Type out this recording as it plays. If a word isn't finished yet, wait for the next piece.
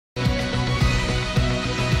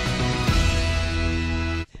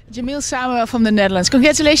Jamile Samuel from the Netherlands.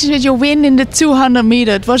 Congratulations with your win in the 200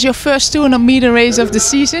 meter. It was your first 200 meter race of the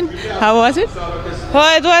season. How was it?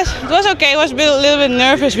 Well, it was okay. I was a little bit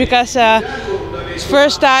nervous because it's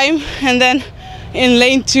first time and then in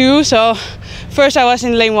lane 2. So first I was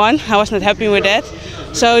in lane 1. I was not happy with that.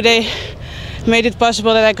 So they made it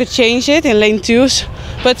possible that I could change it in lane 2.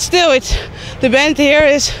 But still, the bend here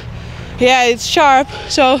is, yeah, it's sharp.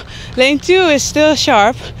 So lane 2 is still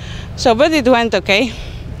sharp. So, but it went okay.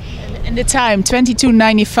 And the time,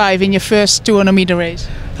 22:95 in your first 200 meter race.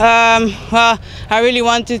 Well, I really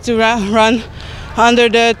wanted to run under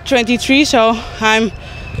the 23, so I'm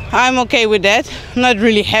okay with that. I'm not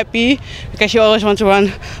really happy because you always want to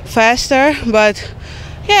run faster, but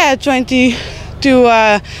yeah,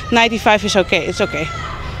 22:95 is okay. It's okay.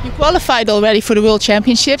 You qualified already for the World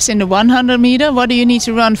Championships in the 100 meter. What do you need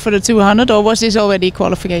to run for the 200, or was this already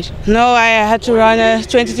qualification? No, I had to run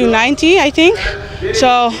 22:90, I think.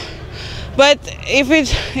 So. But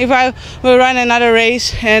if I will run another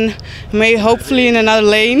race and hopefully in another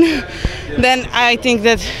lane, then I think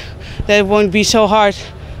that won't be so hard.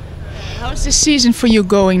 How's the season for you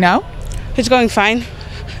going now? It's going fine.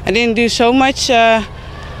 I didn't do so much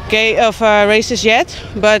races yet,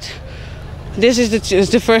 but this is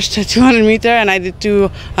the first 200 meter, and I did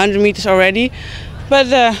 200 meters already. But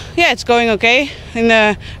yeah, it's going okay.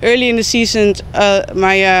 Early in the season,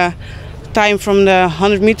 my time from the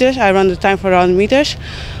 100 meters. I run the time for the 100 meters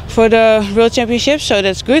for the World Championships, so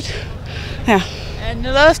that's good. Yeah. And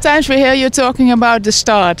a lot of times we hear you talking about the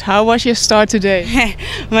start. How was your start today?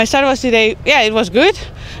 My start was today, yeah, it was good.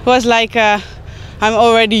 It was like I'm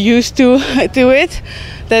already used to it,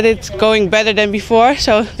 that it's going better than before.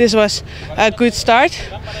 So this was a good start.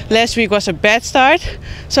 Last week was a bad start,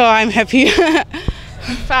 so I'm happy.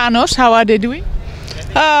 Fanos, how are they doing?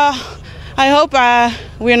 I hope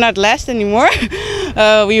we're not last anymore.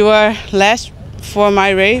 We were last before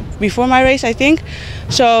my race, I think.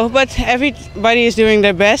 So, but everybody is doing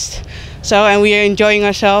their best. So, and we are enjoying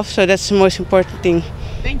ourselves. So that's the most important thing.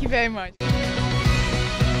 Thank you very much.